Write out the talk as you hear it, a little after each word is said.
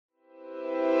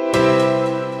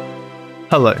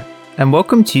Hello, and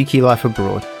welcome to Yuki Life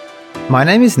Abroad. My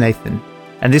name is Nathan,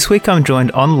 and this week I'm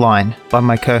joined online by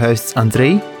my co-hosts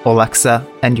Andrei, Olaksa,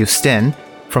 and Yusten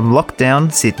from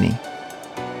Lockdown, Sydney.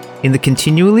 In the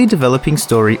continually developing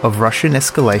story of Russian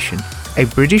escalation, a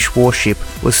British warship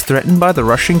was threatened by the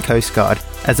Russian Coast Guard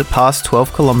as it passed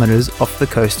 12 kilometres off the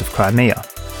coast of Crimea.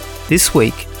 This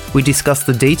week, we discuss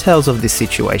the details of this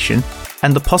situation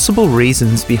and the possible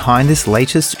reasons behind this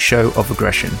latest show of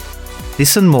aggression.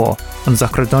 This and more on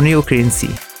Zakradoni Ukrainci,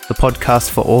 the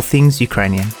podcast for all things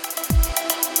Ukrainian.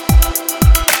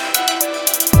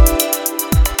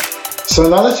 So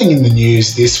another thing in the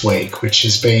news this week, which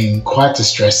has been quite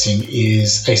distressing,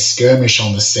 is a skirmish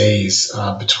on the seas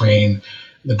between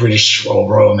the British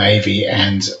Royal Navy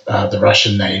and the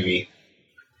Russian Navy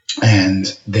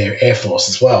and their Air Force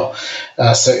as well.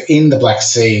 So in the Black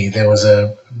Sea, there was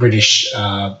a British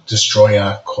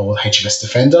destroyer called HMS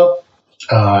Defender.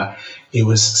 It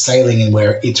was sailing in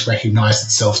where it recognised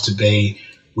itself to be,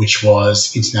 which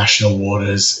was international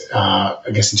waters,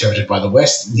 interpreted by the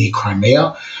West, near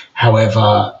Crimea.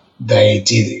 However, they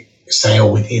did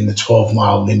sail within the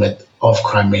 12-mile limit of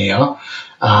Crimea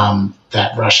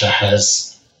that Russia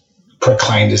has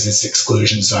proclaimed as its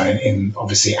exclusion zone in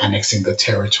obviously annexing the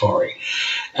territory.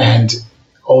 And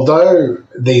although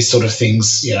these sort of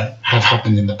things, have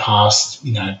happened in the past,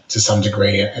 to some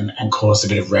degree and caused a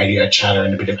bit of radio chatter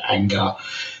and a bit of anger,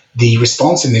 the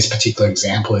response in this particular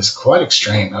example is quite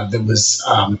extreme. There was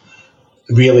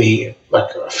really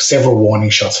several warning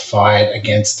shots fired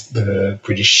against the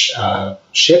British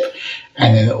ship.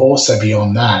 And then also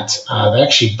beyond that, they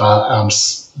actually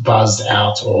buzzed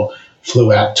out or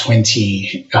flew out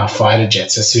 20 fighter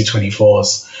jets, so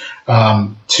Su-24s,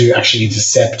 to actually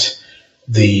intercept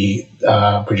the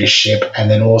British ship, and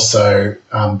then also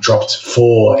dropped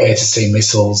 4 air-to-sea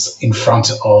missiles in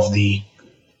front of the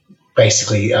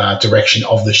direction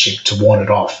of the ship to warn it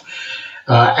off.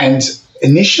 And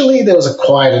initially there was a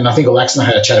quiet, and I think Alex and I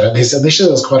had a chat about this, initially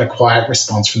there was quite a quiet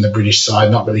response from the British side,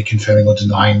 not really confirming or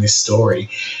denying this story.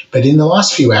 But in the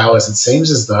last few hours, it seems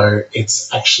as though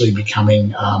it's actually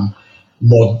becoming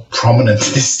more prominent,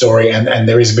 this story, and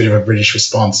there is a bit of a British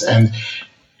response. And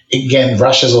again,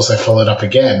 Russia's also followed up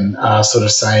again, sort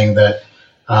of saying that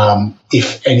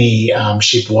if any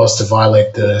ship was to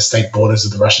violate the state borders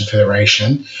of the Russian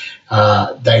Federation,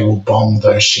 they will bomb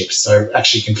those ships. So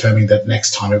actually confirming that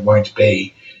next time it won't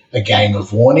be a game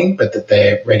of warning, but that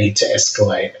they're ready to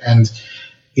escalate. And,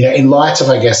 in light of,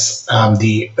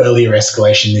 the earlier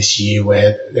escalation this year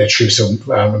where their troops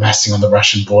are amassing on the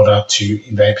Russian border to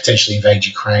potentially invade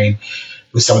Ukraine,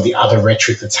 with some of the other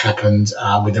rhetoric that's happened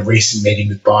with the recent meeting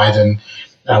with Biden,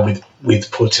 with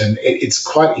Putin, it's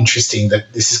quite interesting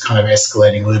that this is kind of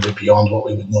escalating a little bit beyond what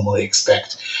we would normally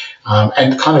expect.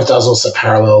 And kind of does also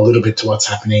parallel a little bit to what's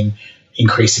happening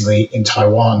increasingly in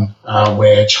Taiwan,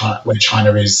 where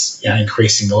China is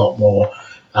increasing a lot more,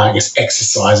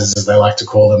 exercises, as they like to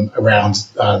call them, around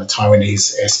the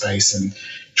Taiwanese airspace and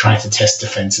trying to test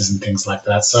defenses and things like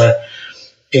that. So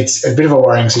it's a bit of a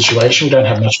worrying situation. We don't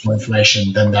have much more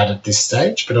information than that at this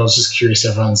stage, but I was just curious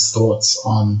everyone's thoughts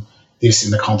on this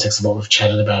in the context of what we've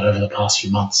chatted about over the past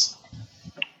few months.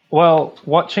 Well,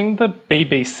 watching the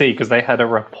BBC, because they had a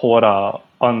reporter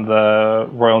on the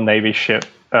Royal Navy ship,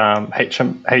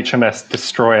 HMS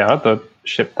Destroyer, the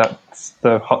ship that's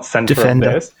the hot centre of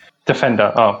this.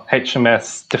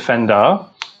 HMS Defender.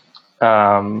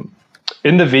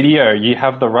 In the video, you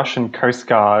have the Russian Coast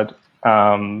Guard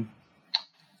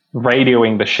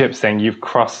radioing the ship saying you've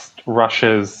crossed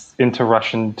into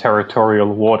Russian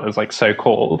territorial waters,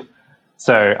 so-called.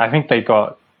 So I think they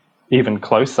got even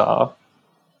closer.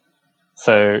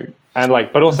 So,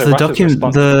 but also the Russia's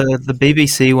response. The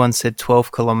BBC one said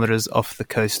 12 kilometers off the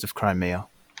coast of Crimea.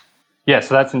 Yeah,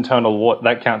 so that's internal water.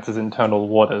 That counts as internal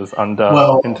waters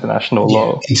under international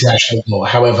law. International law.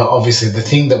 However, obviously, the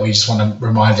thing that we just want to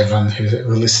remind everyone who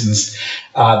listens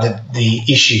that the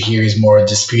issue here is more a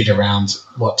dispute around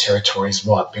what territory is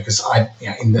what. Because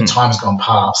in the times gone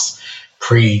past,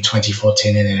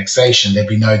 pre-2014 annexation, there'd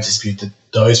be no dispute that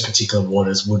those particular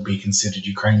waters would be considered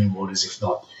Ukrainian waters, if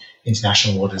not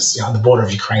international waters, the border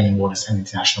of Ukrainian waters and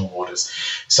international waters.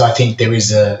 So I think there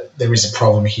is a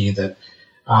problem here that.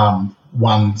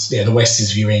 The West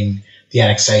is viewing the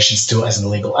annexation still as an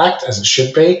illegal act, as it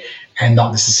should be, and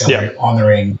not necessarily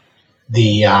honouring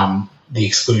the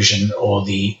exclusion or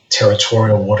the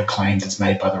territorial water claim that's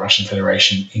made by the Russian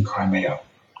Federation in Crimea.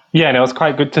 Yeah, and it was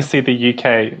quite good to see the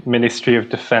UK Ministry of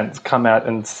Defence come out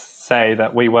and say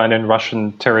that we weren't in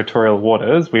Russian territorial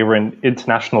waters, we were in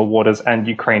international waters and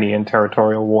Ukrainian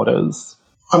territorial waters.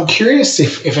 I'm curious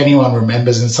if anyone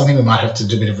remembers, and something we might have to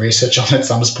do a bit of research on at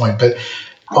some point, but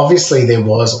obviously there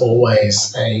was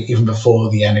always, even before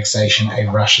the annexation,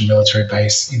 a Russian military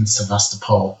base in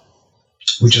Sevastopol,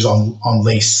 which is on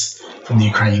lease from the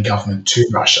Ukrainian government to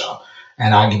Russia.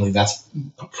 And arguably that's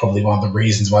probably one of the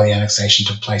reasons why the annexation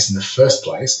took place in the first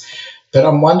place. But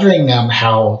I'm wondering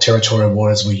how territorial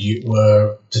waters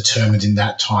were determined in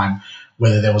that time,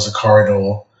 whether there was a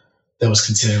corridor that was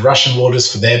considered Russian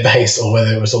waters for their base or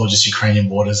whether it was all just Ukrainian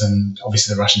waters, and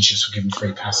obviously the Russian ships were given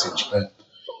free passage. But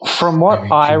from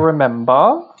what I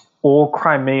remember, all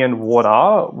Crimean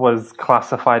water was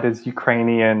classified as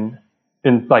Ukrainian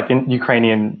in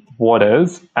Ukrainian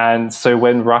waters. And so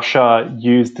when Russia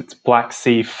used its Black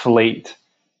Sea fleet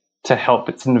to help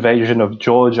its invasion of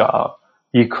Georgia,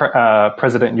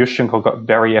 President Yushchenko got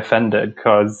very offended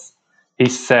because he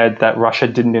said that Russia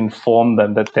didn't inform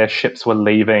them that their ships were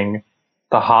leaving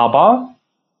the harbor.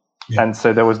 Yeah. And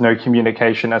so there was no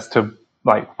communication as to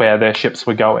where their ships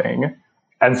were going.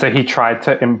 And so he tried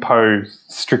to impose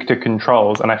stricter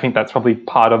controls. And I think that's probably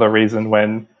part of the reason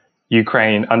when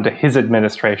Ukraine, under his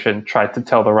administration, tried to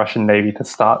tell the Russian Navy to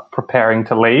start preparing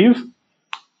to leave.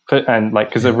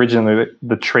 Because originally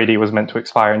the treaty was meant to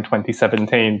expire in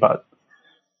 2017, but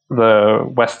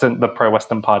the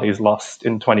pro-Western parties lost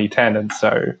in 2010, and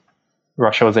so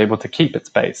Russia was able to keep its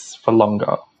base for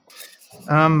longer.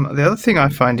 The other thing I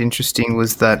find interesting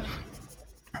was that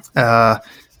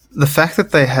the fact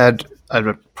that they had,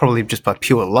 probably just by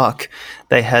pure luck,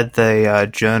 they had the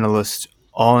journalist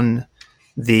on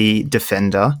the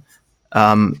Defender,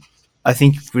 I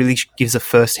think really gives a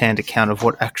first-hand account of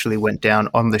what actually went down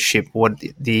on the ship, what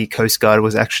the Coast Guard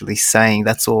was actually saying.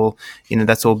 That's all,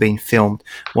 that's all being filmed.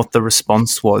 What the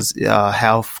response was,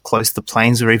 how close the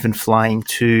planes were even flying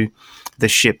to the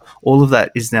ship. All of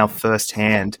that is now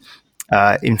first-hand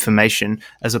information,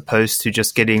 as opposed to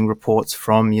just getting reports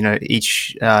from,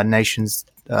 each nation's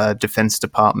Defense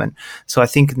Department. So I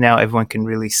think now everyone can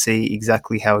really see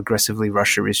exactly how aggressively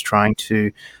Russia is trying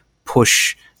to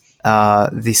push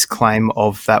this claim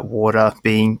of that water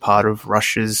being part of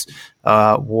Russia's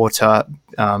water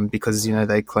because,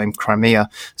 they claim Crimea.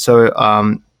 So,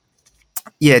 I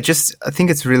think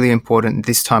it's really important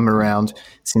this time around,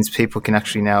 since people can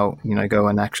actually now, go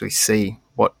and actually see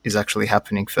what is actually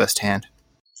happening firsthand.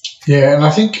 Yeah, and I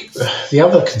think the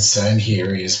other concern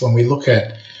here is when we look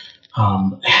at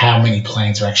how many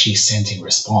planes are actually sent in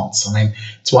response. I mean,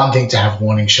 it's one thing to have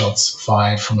warning shots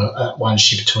fired from one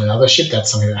ship to another ship.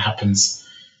 That's something that happens,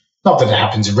 not that it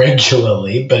happens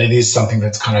regularly, but it is something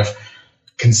that's kind of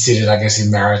considered, I guess,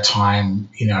 in maritime,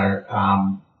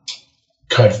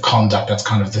 code of conduct. That's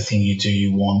kind of the thing you do.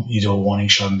 You do a warning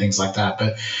shot and things like that.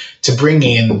 But to bring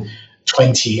in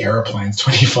 20 airplanes,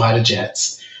 20 fighter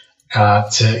jets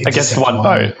to against one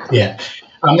boat, yeah.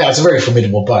 No, it's a very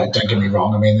formidable boat, don't get me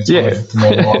wrong. I mean, it's one of the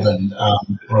more modern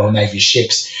Royal Navy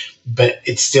ships, but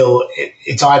it's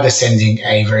either sending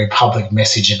a very public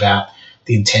message about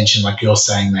the intention, like you're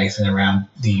saying, Nathan, around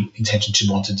the intention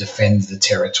to want to defend the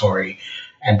territory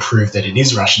and prove that it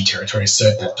is Russian territory,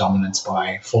 assert that dominance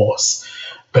by force.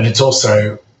 But it's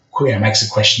also makes a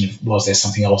question of, was there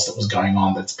something else that was going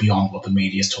on that's beyond what the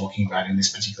media is talking about in this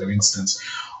particular instance?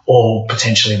 Or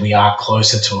potentially we are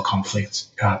closer to a conflict,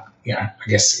 I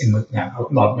guess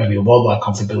not maybe a worldwide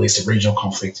conflict, but at least a regional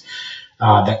conflict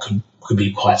that could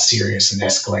be quite serious and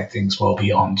escalate things well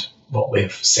beyond what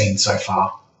we've seen so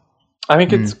far. I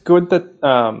think it's good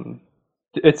that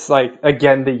it's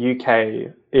again, the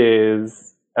UK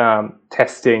is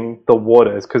testing the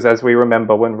waters, because as we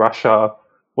remember, when Russia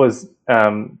was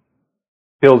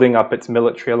building up its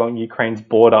military along Ukraine's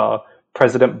border,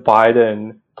 President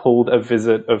Biden pulled a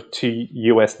visit of 2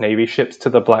 US Navy ships to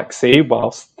the Black Sea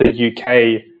whilst the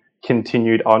UK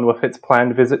continued on with its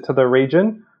planned visit to the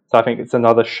region. So I think it's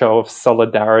another show of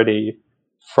solidarity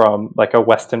from a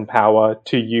Western power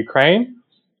to Ukraine.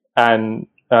 And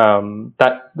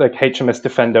that HMS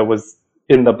Defender was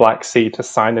in the Black Sea to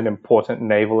sign an important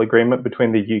naval agreement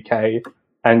between the UK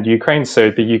and Ukraine. So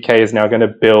the UK is now going to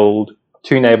build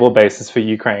 2 naval bases for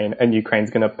Ukraine, and Ukraine's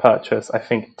going to purchase, I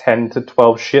think, 10 to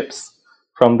 12 ships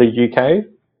from the UK.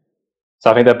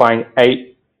 So I think they're buying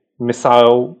 8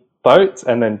 missile boats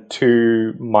and then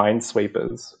 2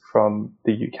 minesweepers from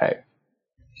the UK.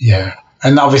 Yeah.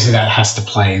 And obviously that has to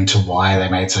play into why they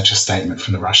made such a statement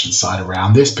from the Russian side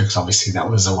around this, because obviously that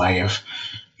was a way of,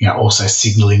 also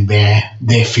signalling their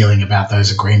feeling about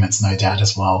those agreements, no doubt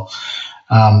as well.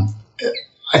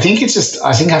 I think I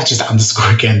have to just underscore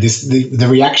again, the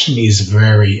reaction is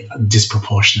very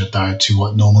disproportionate, though, to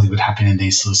what normally would happen in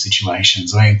these sort of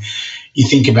situations. I mean, you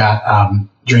think about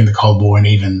during the Cold War and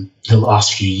even the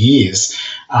last few years,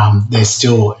 there's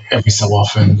still every so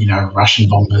often, Russian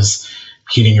bombers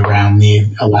hitting around near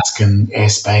Alaskan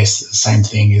airspace. The same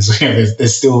thing is,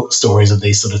 there's still stories of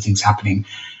these sort of things happening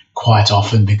quite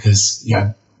often because,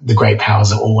 the great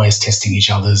powers are always testing each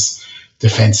other's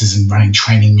defenses and running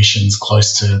training missions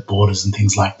close to borders and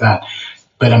things like that.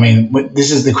 But I mean,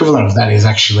 this is the equivalent of that is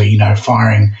actually,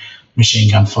 firing machine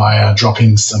gun fire,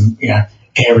 dropping some,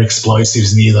 air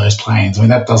explosives near those planes. I mean,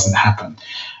 that doesn't happen.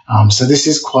 So this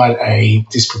is quite a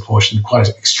disproportionate, quite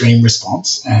an extreme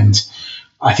response. And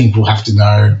I think we'll have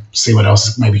to see what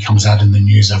else maybe comes out in the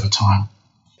news over time.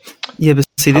 Yeah, but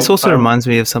see, this also reminds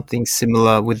me of something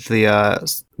similar with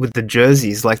the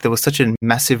jerseys. Like, there was such a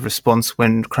massive response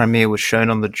when Crimea was shown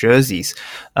on the jerseys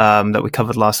that we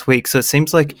covered last week. So it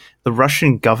seems like the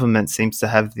Russian government seems to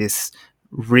have this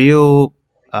real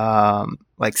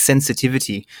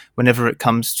sensitivity whenever it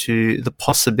comes to the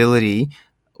possibility,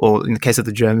 or in the case of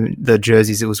the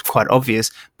jerseys, it was quite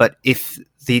obvious. But if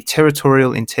the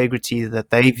territorial integrity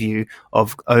that they view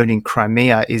of owning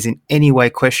Crimea is in any way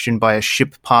questioned by a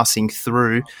ship passing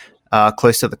through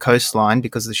close to the coastline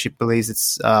because the ship believes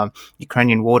it's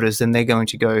Ukrainian waters, then they're going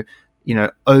to go,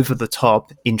 over the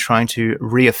top in trying to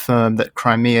reaffirm that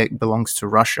Crimea belongs to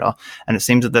Russia. And it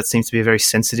seems that seems to be a very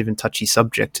sensitive and touchy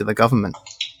subject to the government.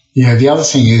 Yeah, the other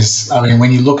thing is, I mean,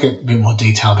 when you look at a bit more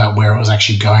detail about where it was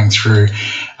actually going through,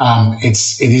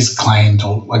 it is claimed,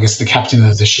 or I guess the captain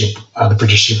of the ship, the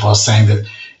British ship, was saying that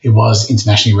it was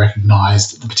internationally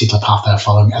recognised, the particular path they were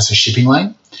following, as a shipping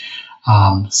lane.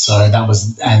 So that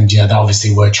was, and they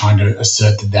obviously were trying to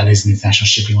assert that that is an international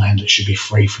shipping lane that should be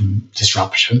free from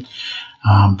disruption.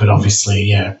 But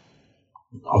obviously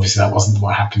that wasn't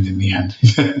what happened in the end.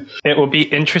 It will be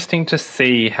interesting to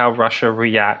see how Russia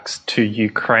reacts to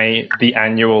the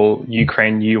annual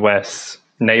Ukraine-US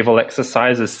naval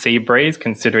exercises, Sea Breeze,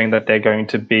 considering that they're going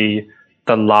to be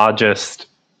the largest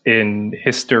in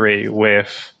history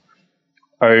with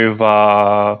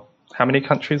over, how many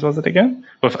countries was it again?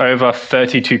 With over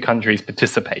 32 countries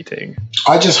participating.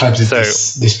 I just hope that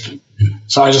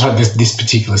this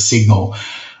particular signal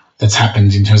that's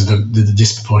happened in terms of the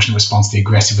disproportionate response, the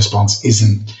aggressive response,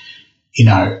 isn't,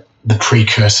 the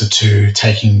precursor to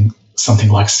taking something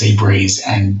like Sea Breeze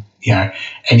and,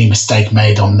 any mistake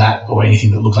made on that or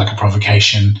anything that looked like a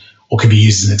provocation or could be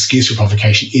used as an excuse for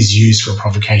provocation is used for a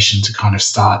provocation to kind of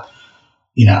start,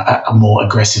 a more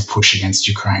aggressive push against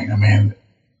Ukraine. I mean,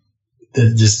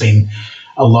 there's been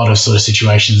a lot of sort of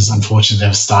situations, unfortunately, that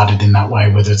have started in that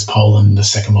way, whether it's Poland, the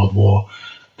Second World War,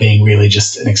 being really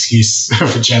just an excuse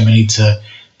for Germany to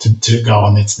go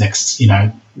on its next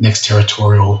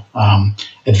territorial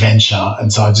adventure.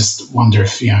 And so I just wonder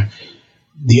if,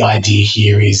 the idea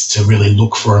here is to really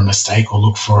look for a mistake or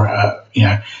look for,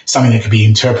 something that could be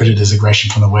interpreted as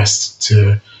aggression from the West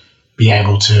to be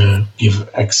able to give an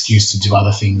excuse to do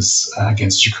other things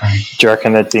against Ukraine. Do you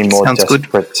reckon they'd be more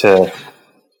desperate to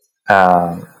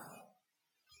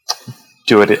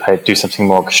do something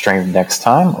more extreme next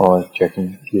time, or do you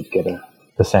reckon you'd get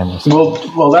the same response?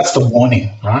 Well, that's the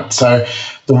warning, right? So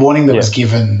the warning that was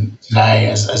given today,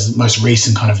 as most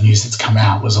recent kind of news that's come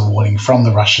out, was a warning from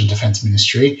the Russian Defense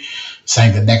Ministry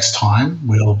saying that next time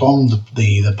we'll bomb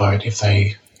the boat if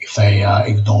they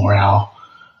ignore our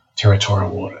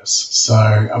territorial waters. So,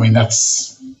 I mean,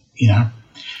 that's,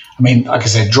 like I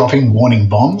said, dropping warning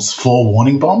bombs, 4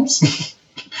 warning bombs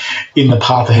in the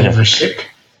path ahead of a ship,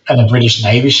 and a British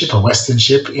Navy ship, a Western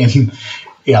ship,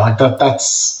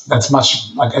 that's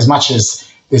much, like, as much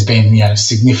as there's been,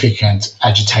 significant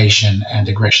agitation and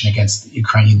aggression against the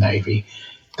Ukrainian Navy,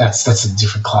 that's a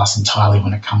different class entirely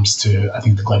when it comes to, I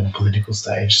think, the global political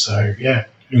stage. So,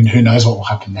 who knows what will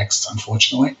happen next,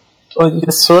 unfortunately. Well,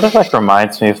 it sort of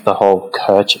reminds me of the whole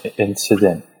Kerch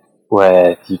incident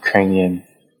where the Ukrainian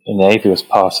Navy was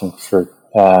passing through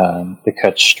the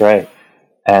Kerch Strait,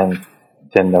 and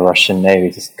then the Russian Navy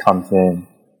just comes in,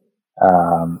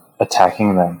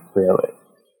 attacking them, really.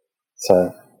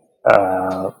 So,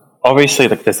 obviously,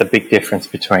 there's a big difference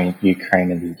between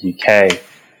Ukraine and the UK,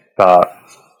 but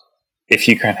if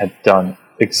Ukraine had done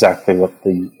exactly what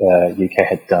the UK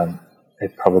had done,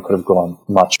 it probably could have gone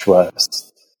much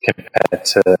worse compared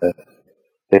to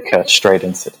the Kerch Strait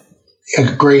incident.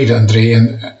 Agreed, Andrei.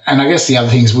 And I guess the other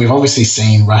thing is we've obviously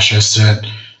seen Russia assert,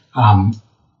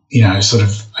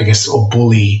 or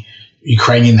bully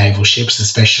Ukrainian naval ships,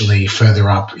 especially further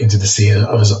up into the Sea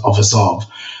of Azov.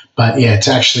 But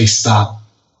to actually start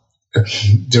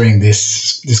doing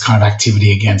this kind of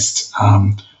activity against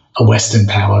a Western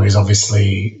power is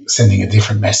obviously sending a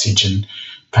different message and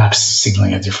perhaps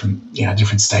signaling a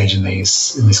different stage in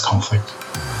this conflict.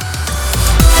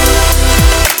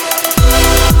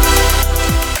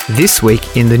 This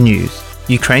week in the news,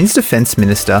 Ukraine's Defence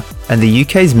Minister and the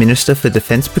UK's Minister for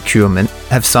Defence Procurement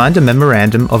have signed a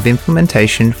memorandum of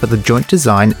implementation for the joint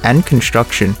design and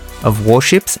construction of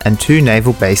warships and 2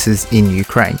 naval bases in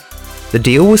Ukraine. The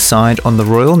deal was signed on the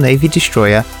Royal Navy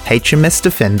destroyer HMS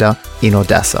Defender in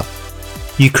Odessa.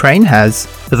 Ukraine has,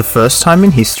 for the first time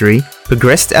in history,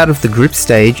 progressed out of the group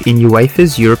stage in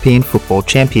UEFA's European Football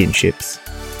Championships.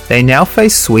 They now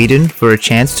face Sweden for a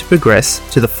chance to progress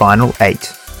to the final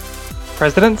 8.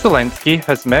 President Zelensky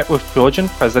has met with Georgian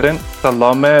President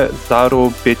Salome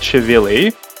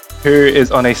Zurabishvili, who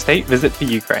is on a state visit to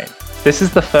Ukraine. This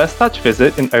is the first such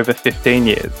visit in over 15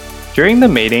 years. During the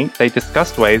meeting, they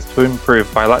discussed ways to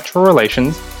improve bilateral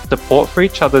relations, support for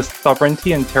each other's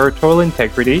sovereignty and territorial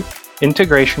integrity,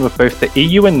 integration with both the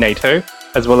EU and NATO,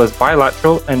 as well as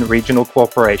bilateral and regional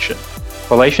cooperation.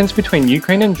 Relations between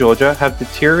Ukraine and Georgia have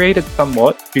deteriorated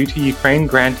somewhat due to Ukraine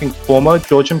granting former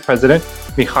Georgian President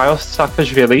Mikhail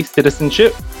Saakashvili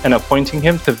citizenship and appointing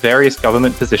him to various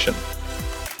government positions.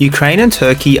 Ukraine and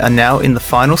Turkey are now in the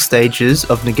final stages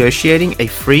of negotiating a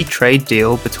free trade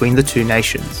deal between the two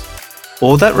nations.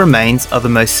 All that remains are the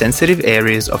most sensitive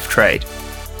areas of trade.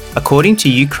 According to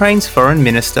Ukraine's Foreign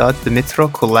Minister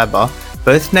Dmytro Kuleba,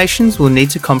 both nations will need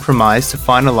to compromise to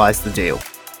finalize the deal.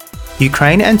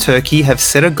 Ukraine and Turkey have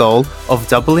set a goal of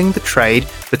doubling the trade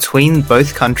between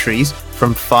both countries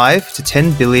from 5 to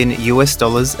 10 billion US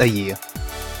dollars a year.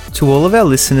 To all of our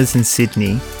listeners in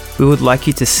Sydney, we would like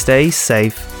you to stay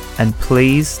safe and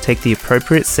please take the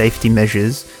appropriate safety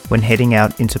measures when heading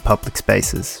out into public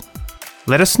spaces.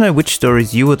 Let us know which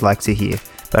stories you would like to hear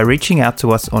by reaching out to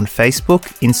us on Facebook,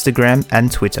 Instagram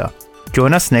and Twitter.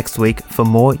 Join us next week for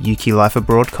more UK Life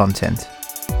Abroad content.